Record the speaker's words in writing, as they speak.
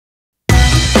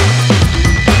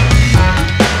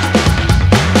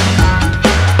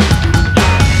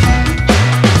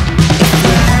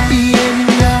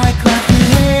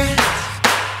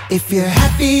If you're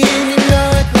happy and you know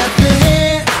it, clap your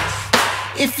hands.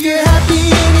 If you're happy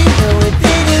and you know it,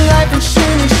 then your life will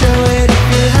surely show it. If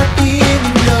you're happy and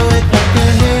you know it, clap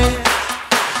your hands.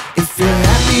 If you're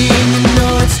happy and you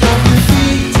know it, stomp your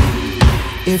feet.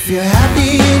 If you're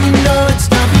happy and you know it,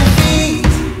 stomp your feet.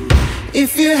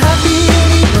 If you're happy and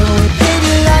you know it, then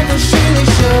your life will surely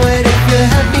show it. If you're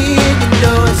happy and you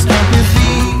know it,